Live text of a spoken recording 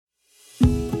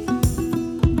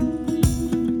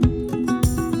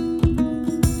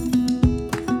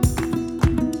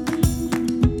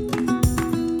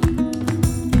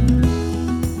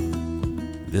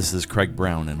this is Craig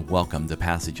Brown, and welcome to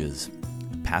Passages.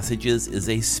 Passages is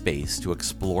a space to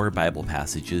explore Bible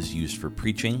passages used for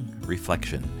preaching,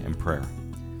 reflection, and prayer.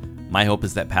 My hope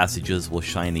is that Passages will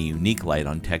shine a unique light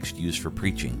on text used for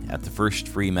preaching at the First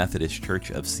Free Methodist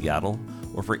Church of Seattle,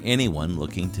 or for anyone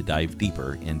looking to dive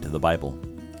deeper into the Bible.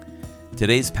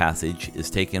 Today's passage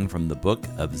is taken from the book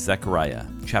of Zechariah,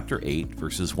 chapter 8,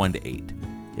 verses 1 to 8.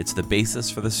 It's the basis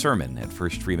for the sermon at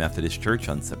First Free Methodist Church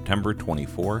on September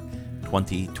 24,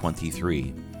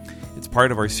 2023. It's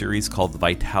part of our series called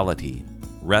Vitality,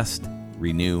 Rest,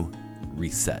 Renew,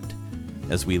 Reset,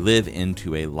 as we live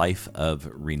into a life of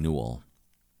renewal.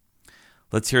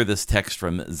 Let's hear this text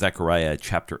from Zechariah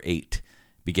chapter 8,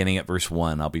 beginning at verse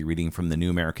 1. I'll be reading from the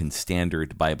New American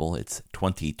Standard Bible. It's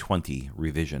 2020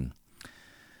 revision.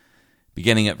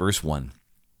 Beginning at verse 1.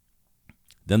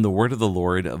 Then the word of the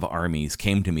Lord of armies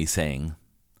came to me, saying,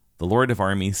 The Lord of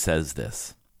armies says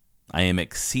this, I am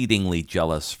exceedingly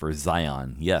jealous for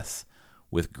Zion. Yes,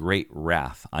 with great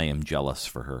wrath I am jealous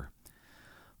for her.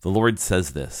 The Lord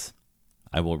says this,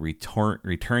 I will return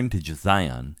to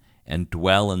Zion and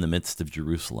dwell in the midst of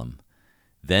Jerusalem.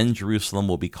 Then Jerusalem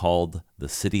will be called the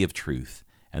city of truth,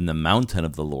 and the mountain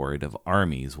of the Lord of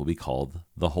armies will be called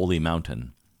the holy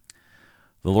mountain.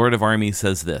 The Lord of armies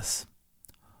says this,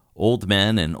 Old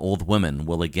men and old women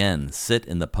will again sit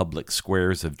in the public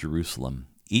squares of Jerusalem,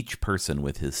 each person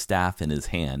with his staff in his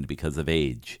hand because of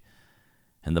age.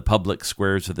 And the public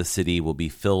squares of the city will be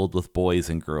filled with boys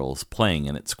and girls playing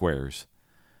in its squares.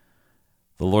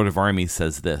 The Lord of armies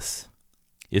says this,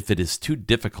 If it is too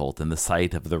difficult in the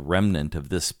sight of the remnant of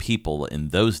this people in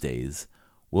those days,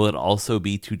 will it also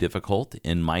be too difficult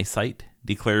in my sight,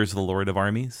 declares the Lord of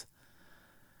armies?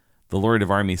 The Lord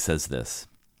of armies says this,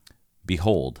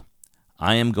 Behold,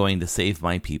 I am going to save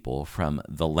my people from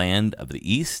the land of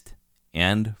the east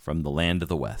and from the land of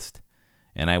the west,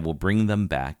 and I will bring them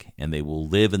back, and they will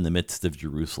live in the midst of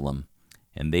Jerusalem,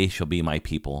 and they shall be my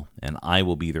people, and I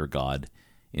will be their God,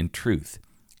 in truth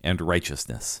and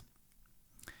righteousness.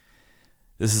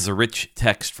 This is a rich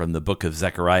text from the book of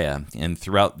Zechariah, and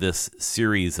throughout this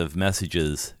series of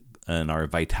messages in our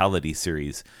Vitality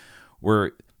series,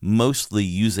 we're mostly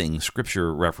using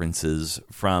scripture references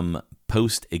from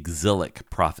post-exilic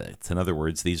prophets. In other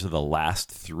words, these are the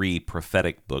last three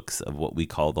prophetic books of what we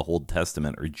call the Old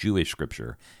Testament or Jewish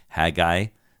scripture, Haggai,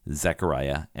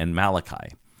 Zechariah, and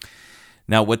Malachi.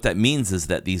 Now, what that means is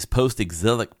that these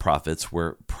post-exilic prophets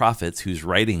were prophets whose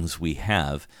writings we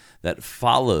have that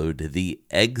followed the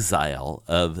exile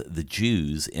of the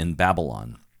Jews in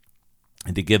Babylon.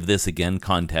 And to give this again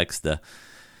context, the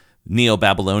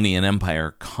Neo-Babylonian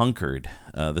Empire conquered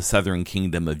the southern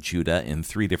kingdom of Judah in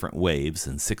three different waves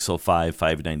in 605,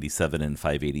 597, and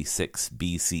 586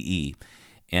 BCE,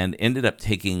 and ended up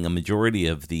taking a majority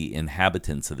of the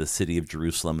inhabitants of the city of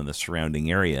Jerusalem and the surrounding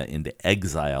area into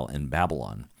exile in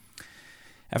Babylon.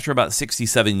 After about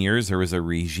 67 years, there was a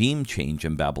regime change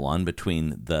in Babylon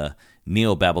between the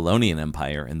Neo-Babylonian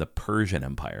Empire and the Persian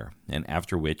Empire, and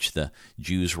after which the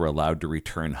Jews were allowed to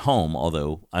return home,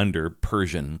 although under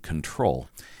Persian control.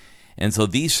 And so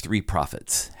these three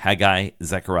prophets, Haggai,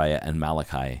 Zechariah, and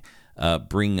Malachi,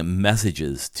 bring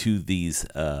messages to these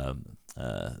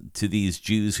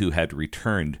Jews who had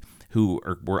returned, who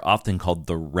were often called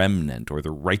the remnant or the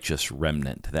righteous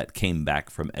remnant that came back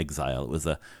from exile. It was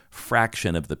a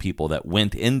fraction of the people that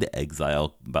went into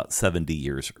exile about 70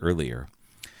 years earlier.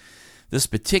 This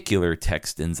particular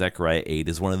text in Zechariah 8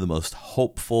 is one of the most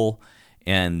hopeful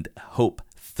and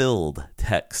hope-filled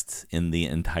texts in the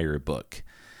entire book.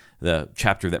 The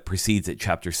chapter that precedes it,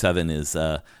 chapter 7, is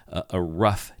a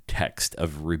rough text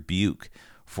of rebuke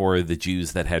for the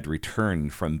Jews that had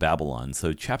returned from Babylon.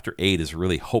 So chapter 8 is a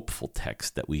really hopeful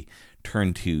text that we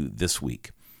turn to this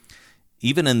week.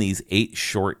 Even in these 8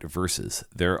 short verses,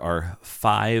 there are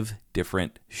 5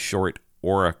 different short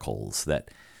oracles that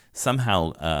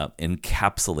somehow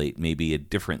encapsulate maybe a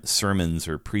different sermons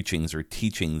or preachings or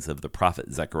teachings of the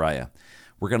prophet Zechariah.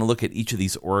 We're going to look at each of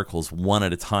these oracles one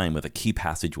at a time with a key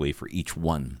passageway for each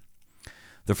one.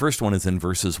 The first one is in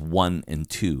verses 1 and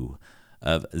 2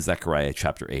 of Zechariah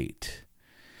chapter 8.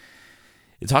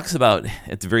 It talks about,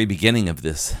 at the very beginning of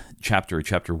this chapter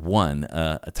 1,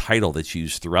 a title that's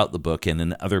used throughout the book and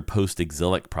in other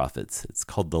post-exilic prophets. It's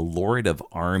called the Lord of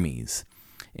Armies.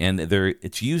 And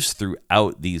it's used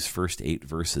throughout these first 8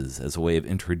 verses as a way of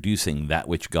introducing that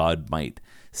which God might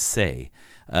say.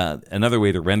 Another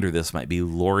way to render this might be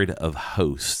Lord of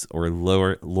Hosts or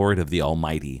Lord of the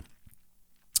Almighty.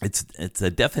 It's a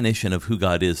definition of who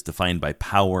God is defined by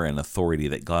power and authority,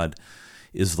 that God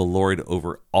is the Lord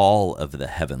over all of the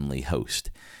heavenly host,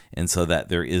 and so that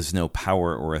there is no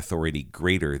power or authority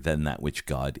greater than that which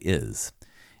God is.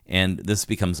 And this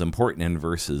becomes important in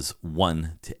verses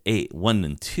 1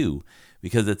 and 2,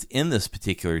 because it's in this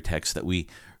particular text that we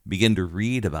begin to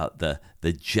read about the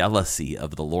jealousy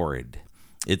of the Lord.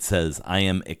 It says, I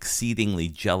am exceedingly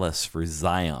jealous for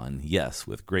Zion. Yes,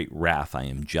 with great wrath I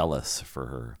am jealous for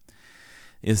her.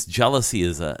 This jealousy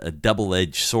is a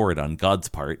double-edged sword on God's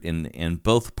part, and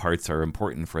both parts are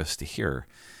important for us to hear.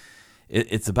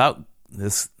 It's about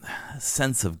this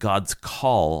sense of God's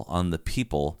call on the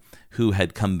people who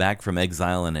had come back from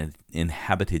exile and had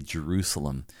inhabited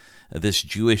Jerusalem, this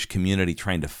Jewish community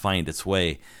trying to find its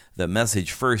way. The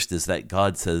message first is that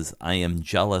God says, I am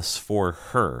jealous for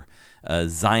her.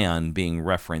 Zion being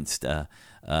referenced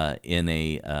in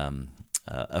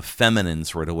a feminine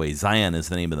sort of way. Zion is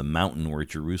the name of the mountain where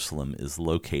Jerusalem is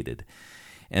located.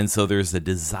 And so there's a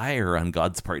desire on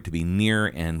God's part to be near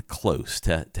and close,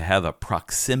 to have a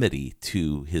proximity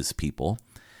to his people.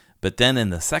 But then in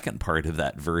the second part of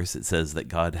that verse, it says that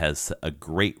God has a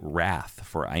great wrath,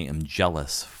 for I am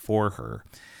jealous for her.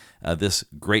 This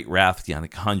great wrath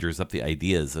conjures up the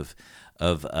ideas of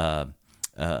a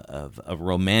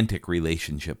romantic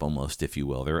relationship, almost, if you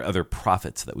will. There are other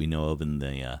prophets that we know of in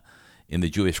the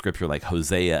Jewish scripture, like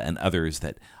Hosea and others,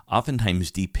 that oftentimes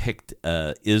depict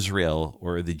Israel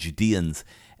or the Judeans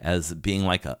as being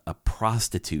like a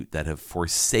prostitute that have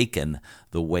forsaken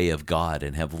the way of God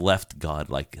and have left God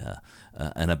like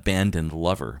an abandoned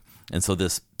lover. And so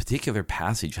this particular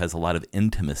passage has a lot of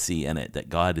intimacy in it, that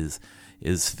God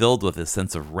is filled with a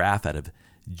sense of wrath out of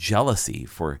jealousy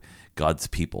for God's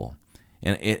people.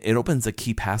 And it opens a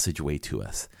key passageway to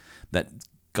us, that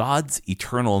God's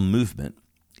eternal movement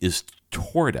is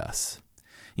toward us.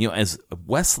 As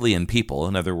Wesleyan people,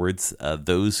 in other words,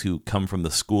 those who come from the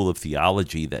school of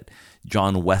theology that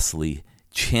John Wesley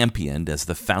championed as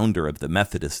the founder of the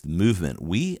Methodist movement,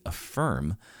 we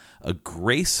affirm a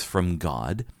grace from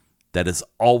God that is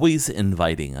always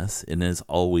inviting us and is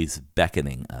always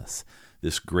beckoning us.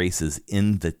 This grace is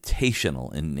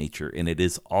invitational in nature, and it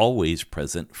is always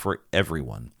present for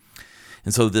everyone.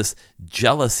 And so this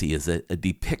jealousy is a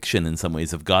depiction in some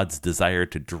ways of God's desire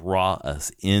to draw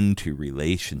us into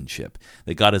relationship,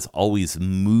 that God is always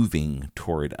moving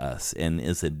toward us and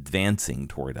is advancing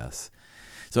toward us.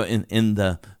 So in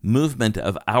the movement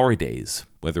of our days,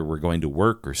 whether we're going to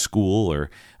work or school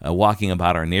or walking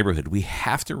about our neighborhood, we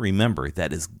have to remember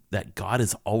that God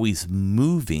is always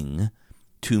moving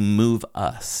to move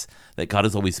us, that God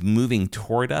is always moving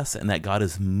toward us, and that God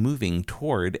is moving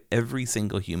toward every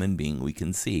single human being we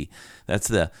can see. That's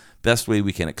the best way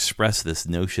we can express this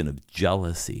notion of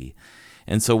jealousy.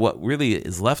 And so what really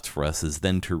is left for us is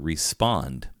then to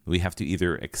respond. We have to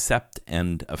either accept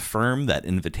and affirm that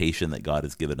invitation that God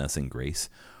has given us in grace,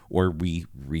 or we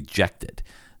reject it.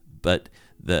 But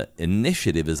the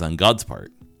initiative is on God's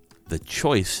part. The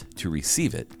choice to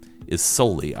receive it is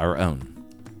solely our own.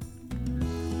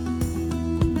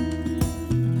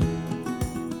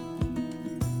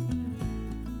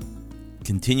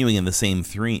 Continuing in the same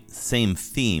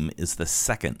theme is the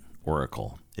second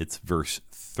oracle. It's verse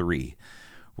 3,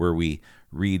 where we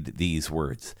read these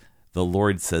words. The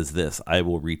Lord says this, I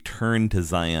will return to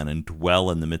Zion and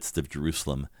dwell in the midst of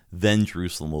Jerusalem. Then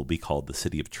Jerusalem will be called the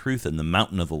city of truth, and the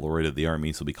mountain of the Lord of the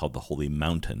armies will be called the holy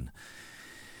mountain.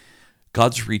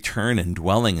 God's return and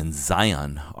dwelling in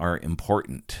Zion are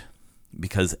important,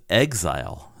 because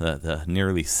exile, the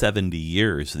nearly 70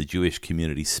 years the Jewish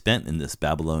community spent in this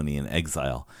Babylonian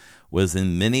exile, was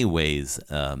in many ways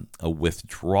a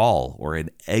withdrawal or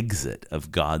an exit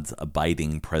of God's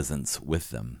abiding presence with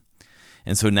them.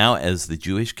 And so now as the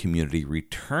Jewish community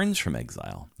returns from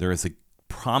exile, there is a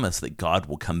promise that God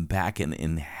will come back and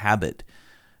inhabit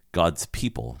God's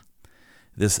people.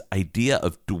 This idea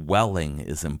of dwelling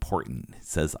is important. It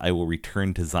says, I will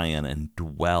return to Zion and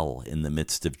dwell in the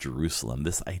midst of Jerusalem.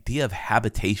 This idea of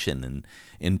habitation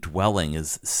and dwelling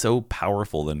is so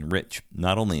powerful and rich,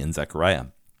 not only in Zechariah,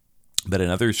 but in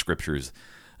other scriptures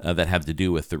that have to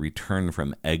do with the return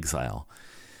from exile.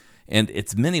 And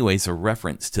it's many ways a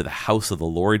reference to the house of the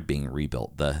Lord being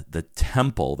rebuilt. The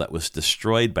temple that was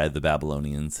destroyed by the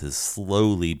Babylonians is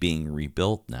slowly being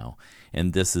rebuilt now.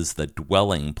 And this is the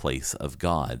dwelling place of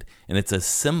God. And it's a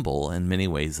symbol in many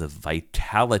ways of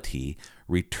vitality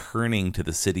returning to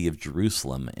the city of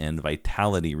Jerusalem and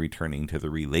vitality returning to the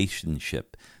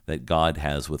relationship that God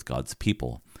has with God's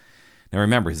people. Now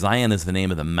remember, Zion is the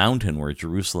name of the mountain where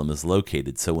Jerusalem is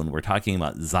located. So when we're talking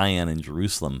about Zion and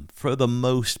Jerusalem, for the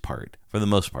most part,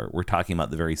 we're talking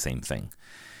about the very same thing.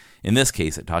 In this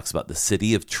case, it talks about the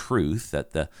city of truth,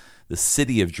 that the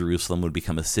city of Jerusalem would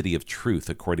become a city of truth,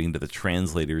 according to the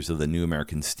translators of the New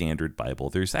American Standard Bible.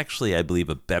 There's actually, I believe,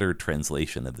 a better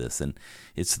translation of this, and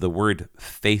it's the word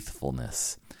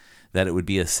faithfulness, that it would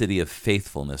be a city of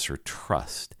faithfulness or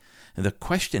trust. And the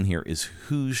question here is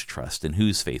whose trust and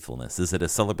whose faithfulness? Is it a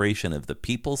celebration of the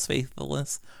people's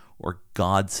faithfulness or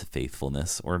God's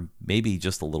faithfulness, or maybe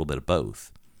just a little bit of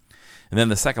both? And then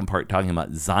the second part, talking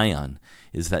about Zion,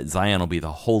 is that Zion will be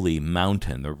the holy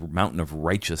mountain, the mountain of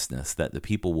righteousness, that the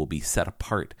people will be set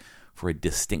apart for a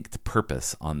distinct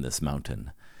purpose on this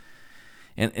mountain.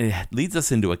 And it leads us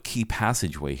into a key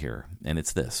passageway here, and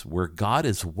it's this: where God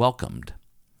is welcomed,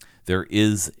 there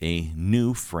is a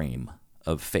new frame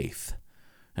of faith.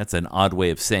 That's an odd way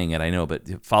of saying it, I know,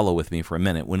 but follow with me for a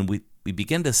minute. When we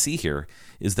begin to see here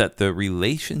is that the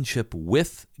relationship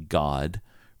with God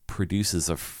produces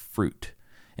a fruit.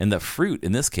 And the fruit,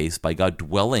 in this case, by God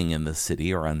dwelling in the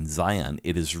city or on Zion,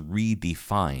 it is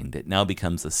redefined. It now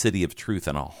becomes a city of truth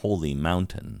and a holy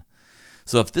mountain.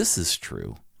 So if this is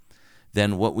true,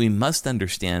 then what we must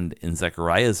understand in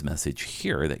Zechariah's message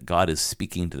here, that God is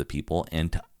speaking to the people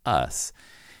and to us,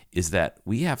 is that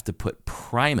we have to put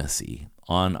primacy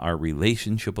on our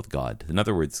relationship with God. In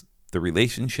other words, the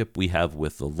relationship we have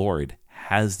with the Lord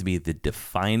has to be the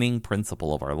defining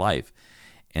principle of our life,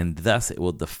 and thus it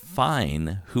will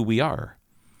define who we are.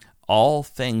 All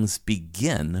things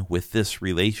begin with this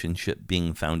relationship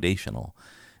being foundational.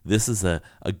 This is a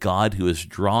God who is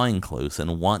drawing close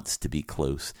and wants to be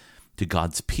close to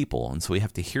God's people. And so we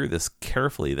have to hear this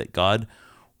carefully, that God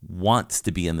wants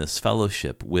to be in this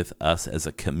fellowship with us as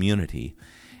a community.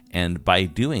 And by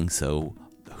doing so,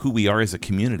 who we are as a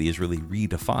community is really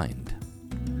redefined.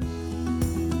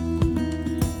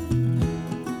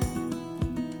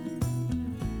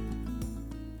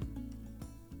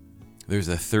 There's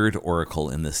a third oracle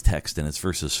in this text, and it's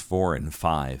verses 4 and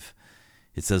 5.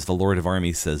 It says, "The Lord of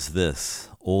armies says this: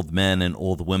 old men and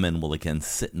old women will again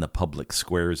sit in the public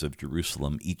squares of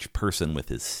Jerusalem, each person with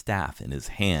his staff in his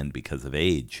hand because of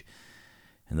age.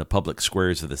 And the public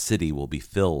squares of the city will be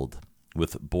filled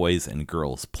with boys and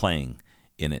girls playing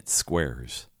in its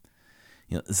squares."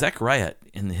 Zechariah,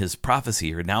 in his prophecy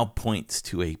here, now points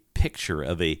to a picture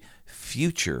of a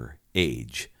future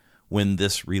age, when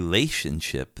this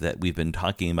relationship that we've been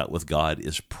talking about with God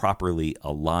is properly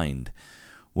aligned.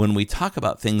 When we talk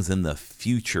about things in the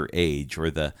future age,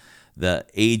 or the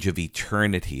age of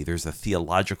eternity, there's a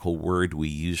theological word we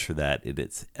use for that.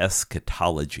 It's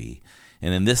eschatology.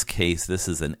 And in this case, this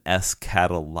is an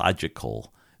eschatological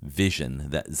vision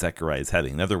that Zechariah is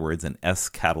having. In other words, an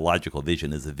eschatological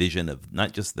vision is a vision of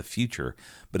not just the future,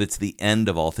 but it's the end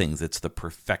of all things. It's the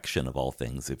perfection of all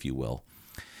things, if you will.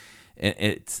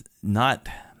 It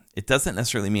doesn't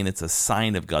necessarily mean it's a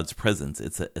sign of God's presence.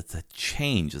 It's a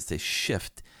change. It's a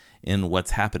shift in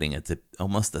what's happening. It's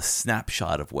almost a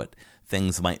snapshot of what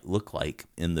things might look like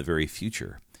in the very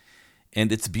future.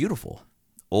 And it's beautiful.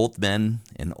 Old men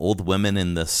and old women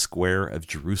in the square of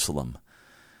Jerusalem.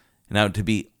 Now, to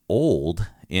be old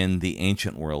in the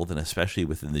ancient world, and especially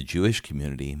within the Jewish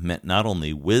community, meant not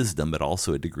only wisdom, but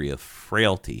also a degree of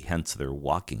frailty, hence their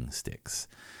walking sticks.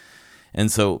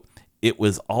 And so it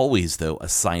was always, though, a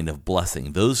sign of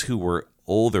blessing. Those who were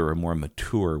older or more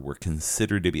mature were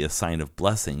considered to be a sign of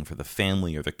blessing for the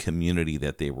family or the community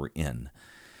that they were in.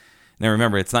 Now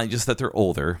remember, it's not just that they're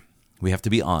older. We have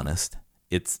to be honest.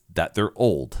 It's that they're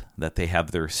old, that they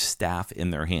have their staff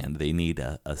in their hand. They need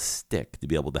a stick to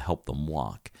be able to help them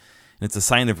walk. And it's a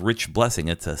sign of rich blessing.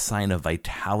 It's a sign of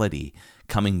vitality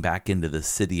coming back into the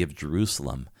city of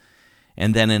Jerusalem.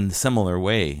 And then in a similar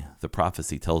way, the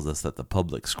prophecy tells us that the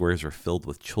public squares are filled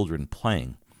with children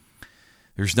playing.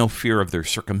 There's no fear of their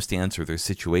circumstance or their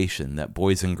situation, that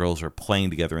boys and girls are playing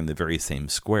together in the very same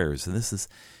squares. And this is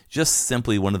just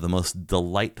simply one of the most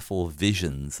delightful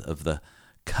visions of the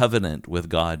covenant with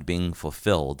God being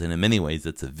fulfilled. And in many ways,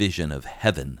 it's a vision of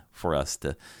heaven for us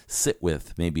to sit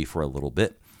with, maybe for a little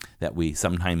bit, that we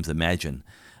sometimes imagine.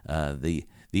 The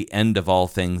end of all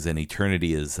things in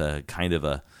eternity is kind of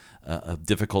a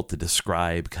difficult to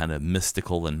describe, kind of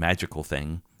mystical and magical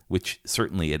thing, which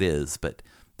certainly it is, but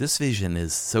this vision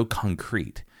is so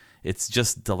concrete. It's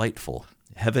just delightful.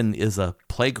 Heaven is a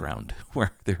playground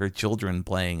where there are children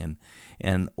playing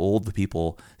and old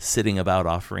people sitting about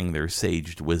offering their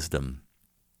saged wisdom.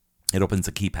 It opens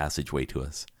a key passageway to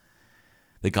us,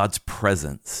 that God's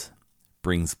presence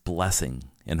brings blessing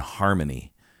and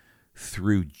harmony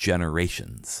through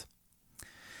generations.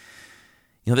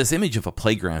 This image of a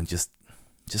playground just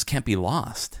can't be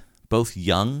lost. Both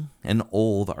young and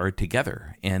old are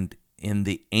together. And in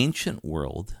the ancient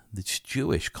world, this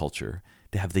Jewish culture,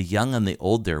 To have the young and the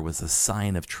old there was a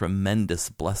sign of tremendous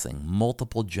blessing,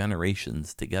 multiple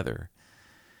generations together.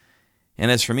 And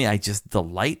as for me, I just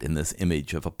delight in this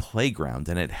image of a playground,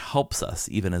 and it helps us,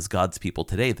 even as God's people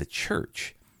today, the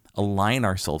church, align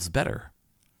ourselves better.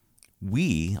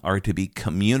 We are to be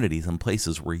communities and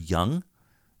places where young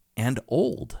and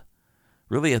old,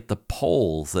 really at the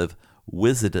poles of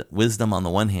wisdom on the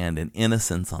one hand and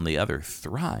innocence on the other,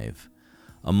 thrive.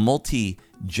 A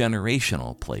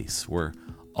multi-generational place where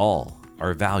all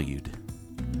are valued.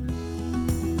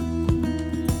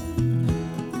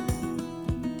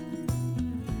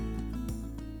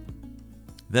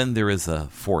 Then there is a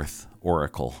fourth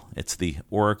oracle. It's the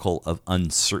oracle of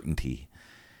uncertainty.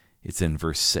 It's in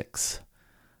verse 6.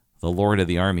 The Lord of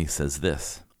the army says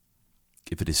this: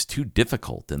 "If it is too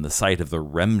difficult in the sight of the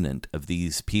remnant of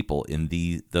these people in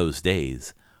those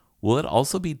days, will it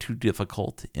also be too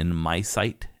difficult in my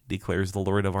sight, declares the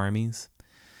Lord of armies?"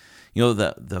 You know,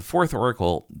 the fourth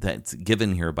oracle that's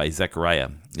given here by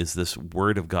Zechariah is this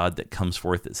word of God that comes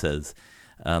forth that says,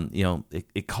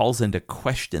 it calls into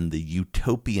question the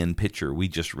utopian picture we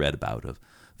just read about of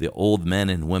the old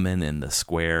men and women in the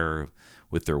square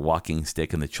with their walking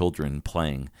stick and the children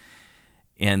playing.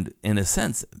 And in a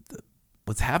sense,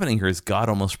 what's happening here is God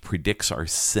almost predicts our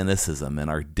cynicism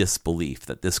and our disbelief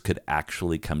that this could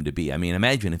actually come to be. I mean,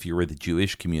 imagine if you were the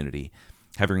Jewish community,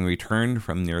 having returned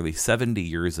from nearly 70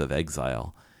 years of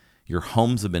exile. Your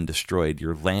homes have been destroyed.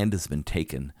 Your land has been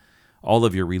taken. All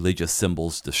of your religious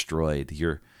symbols destroyed.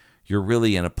 You're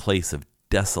really in a place of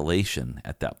desolation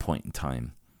at that point in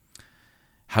time.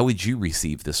 How would you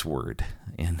receive this word?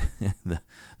 And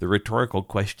the rhetorical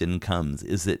question comes,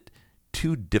 is it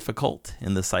too difficult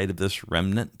in the sight of this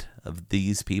remnant of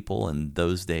these people in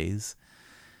those days?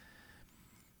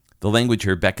 The language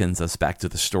here beckons us back to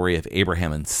the story of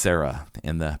Abraham and Sarah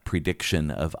and the prediction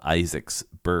of Isaac's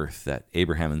birth, that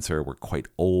Abraham and Sarah were quite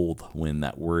old when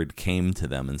that word came to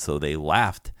them, and so they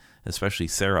laughed, especially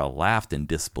Sarah laughed in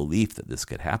disbelief that this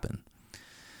could happen.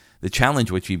 The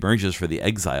challenge which emerges for the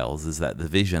exiles is that the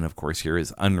vision, of course, here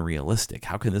is unrealistic.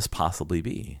 How can this possibly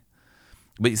be?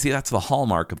 But you see, that's the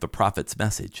hallmark of the prophet's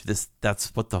message.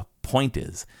 That's what the point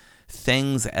is.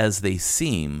 Things as they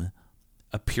seem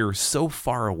appear so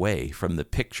far away from the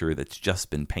picture that's just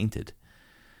been painted.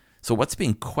 So what's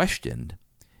being questioned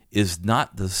is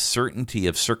not the certainty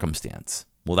of circumstance.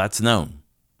 Well, that's known.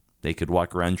 They could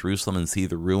walk around Jerusalem and see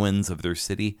the ruins of their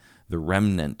city, the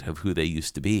remnant of who they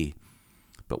used to be.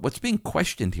 But what's being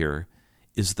questioned here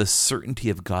is the certainty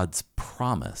of God's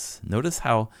promise. Notice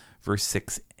how verse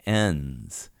 6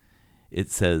 ends.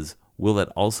 It says, "Will it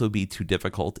also be too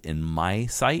difficult in my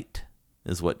sight?"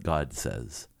 is what God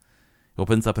says. It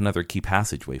opens up another key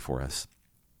passageway for us.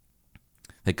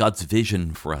 That God's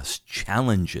vision for us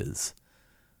challenges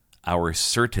our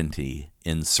certainty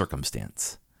in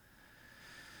circumstance.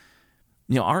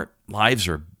 You know, our lives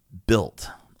are built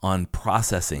on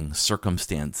processing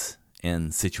circumstance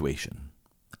and situation.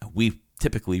 We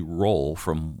typically roll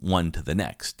from one to the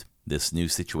next. This new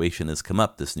situation has come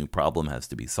up. This new problem has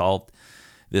to be solved.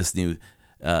 This new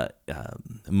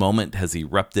moment has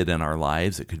erupted in our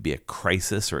lives. It could be a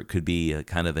crisis, or it could be a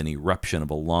kind of an eruption of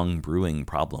a long brewing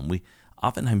problem. We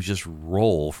oftentimes just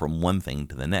roll from one thing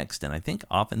to the next. And I think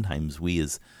oftentimes we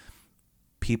as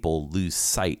people lose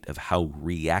sight of how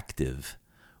reactive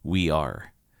we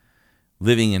are,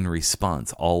 living in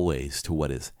response always to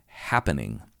what is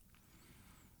happening.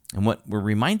 And what we're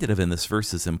reminded of in this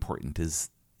verse is important is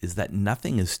that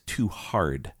nothing is too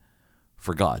hard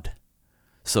for God.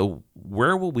 So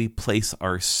where will we place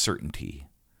our certainty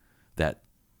that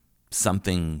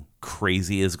something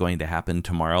crazy is going to happen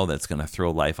tomorrow that's going to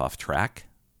throw life off track?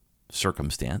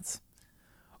 Circumstance.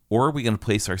 Or are we going to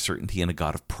place our certainty in a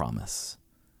God of promise?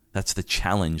 That's the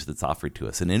challenge that's offered to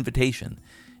us. An invitation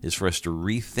is for us to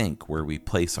rethink where we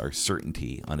place our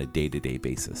certainty on a day-to-day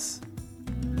basis.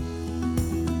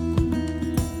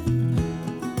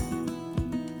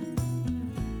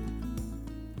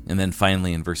 And then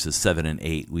finally in verses 7 and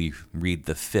 8, we read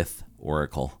the fifth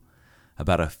oracle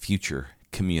about a future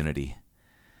community.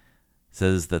 It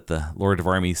says that the Lord of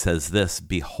armies says this: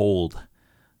 "Behold,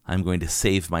 I'm going to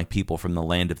save my people from the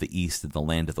land of the east and the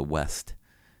land of the west,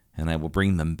 and I will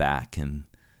bring them back, and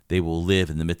they will live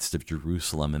in the midst of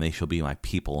Jerusalem, and they shall be my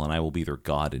people, and I will be their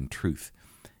God in truth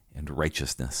and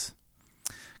righteousness."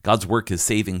 God's work is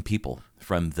saving people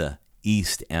from the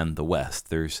east and the west.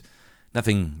 There's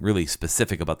nothing really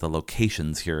specific about the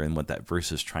locations here and what that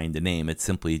verse is trying to name. It's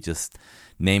simply just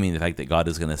naming the fact that God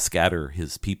is going to scatter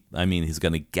his people. He's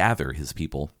going to gather his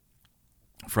people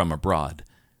from abroad.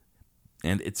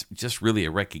 And it's just really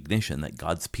a recognition that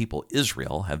God's people,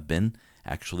 Israel, have been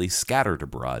actually scattered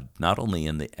abroad, not only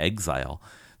in the exile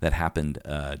that happened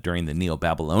during the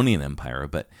Neo-Babylonian Empire,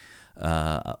 but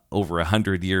over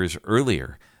 100 years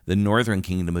earlier, the northern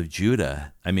kingdom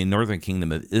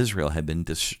of Israel had been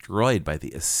destroyed by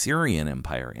the Assyrian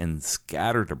Empire and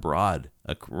scattered abroad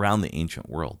around the ancient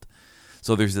world.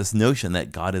 So there's this notion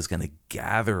that God is going to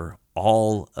gather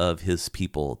all of his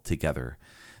people together,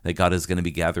 that God is going to be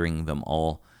gathering them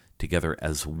all together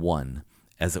as one,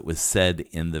 as it was said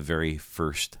in the very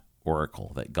first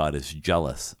oracle, that God is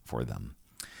jealous for them.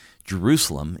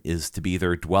 Jerusalem is to be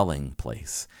their dwelling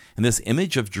place. And this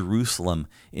image of Jerusalem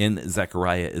in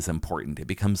Zechariah is important. It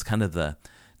becomes kind of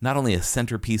not only a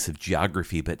centerpiece of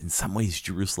geography, but in some ways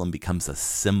Jerusalem becomes a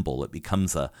symbol. It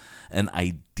becomes an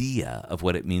idea of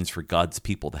what it means for God's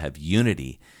people to have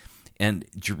unity. And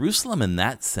Jerusalem in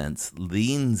that sense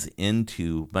leans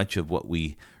into much of what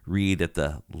we read at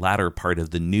the latter part of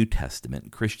the New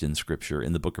Testament Christian scripture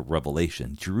in the book of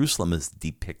Revelation. Jerusalem is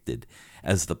depicted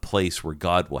as the place where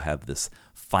God will have this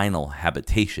final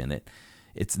habitation.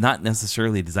 It's not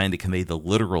necessarily designed to convey the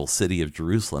literal city of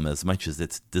Jerusalem as much as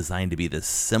it's designed to be this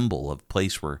symbol of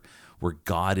place where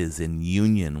God is in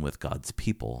union with God's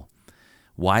people.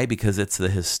 Why? Because it's the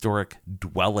historic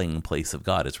dwelling place of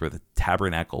God. It's where the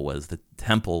tabernacle was, the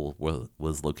temple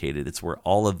was located. It's where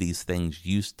all of these things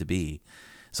used to be.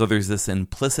 So there's this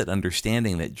implicit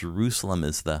understanding that Jerusalem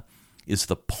is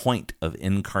the point of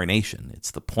incarnation.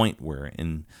 It's the point where,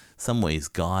 in some ways,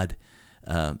 God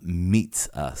meets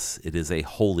us. It is a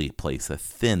holy place, a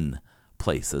thin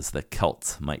place, as the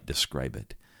Celts might describe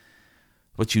it.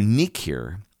 What's unique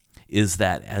here is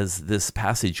that as this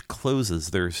passage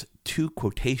closes, there's two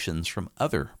quotations from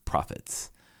other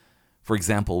prophets. For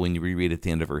example, when you reread at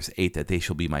the end of verse 8, that they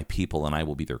shall be my people and I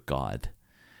will be their God.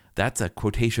 That's a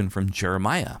quotation from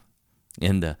Jeremiah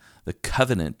in the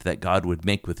covenant that God would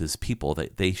make with his people,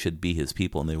 that they should be his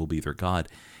people and they will be their God.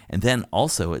 And then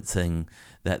also it's saying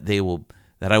that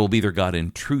I will be their God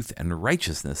in truth and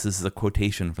righteousness. This is a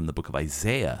quotation from the book of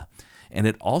Isaiah. And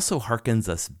it also harkens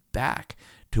us back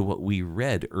to what we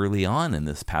read early on in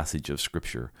this passage of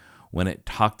Scripture when it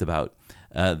talked about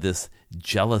this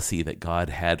jealousy that God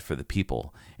had for the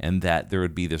people, and that there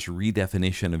would be this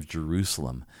redefinition of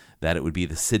Jerusalem, that it would be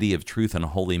the city of truth and a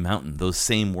holy mountain. Those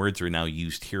same words are now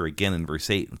used here again in verse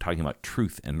 8, talking about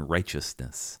truth and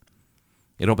righteousness.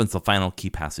 It opens the final key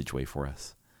passageway for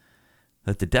us,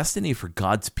 that the destiny for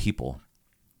God's people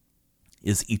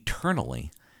is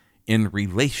eternally in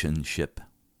relationship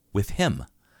with him.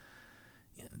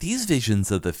 These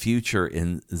visions of the future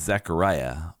in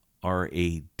Zechariah are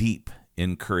a deep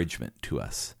encouragement to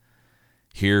us.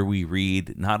 Here we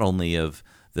read not only of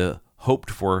the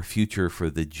hoped-for future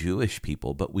for the Jewish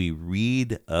people, but we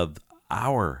read of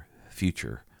our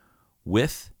future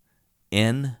with,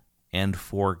 in, and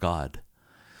for God.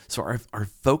 So our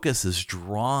focus is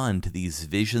drawn to these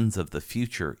visions of the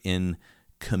future in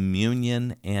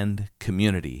communion and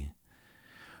community.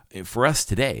 For us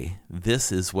today,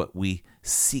 this is what we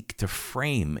seek to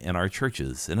frame in our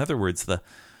churches. In other words, the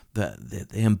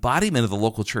embodiment of the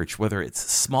local church, whether it's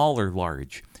small or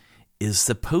large, is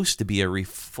supposed to be a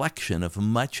reflection of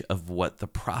much of what the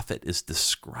prophet is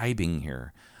describing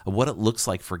here, of what it looks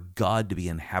like for God to be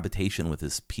in habitation with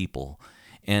his people,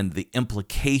 and the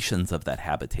implications of that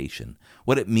habitation,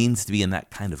 what it means to be in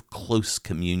that kind of close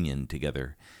communion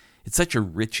together. It's such a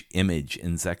rich image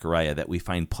in Zechariah that we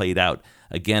find played out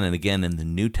again and again in the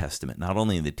New Testament, not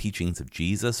only in the teachings of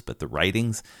Jesus, but the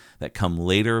writings that come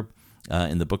later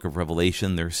in the book of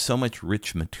Revelation. There's so much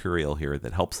rich material here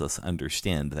that helps us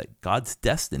understand that God's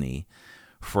destiny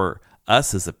for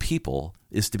us as a people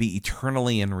is to be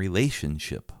eternally in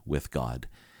relationship with God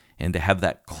and to have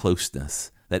that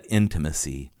closeness, that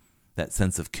intimacy, that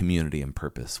sense of community and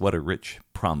purpose. What a rich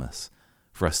promise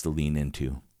for us to lean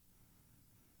into.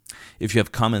 If you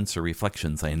have comments or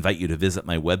reflections, I invite you to visit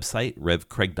my website,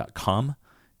 revcraig.com.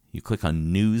 You click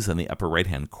on News on the upper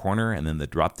right-hand corner, and then the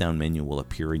drop-down menu will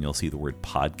appear, and you'll see the word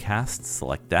Podcast.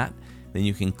 Select that. Then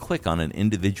you can click on an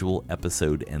individual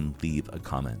episode and leave a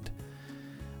comment.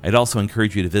 I'd also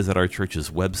encourage you to visit our church's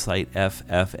website,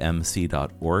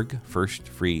 ffmc.org,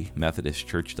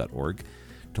 firstfreemethodistchurch.org,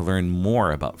 to learn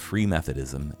more about Free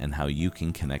Methodism and how you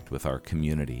can connect with our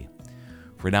community.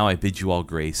 For now, I bid you all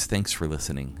grace. Thanks for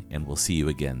listening, and we'll see you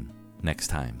again next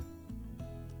time.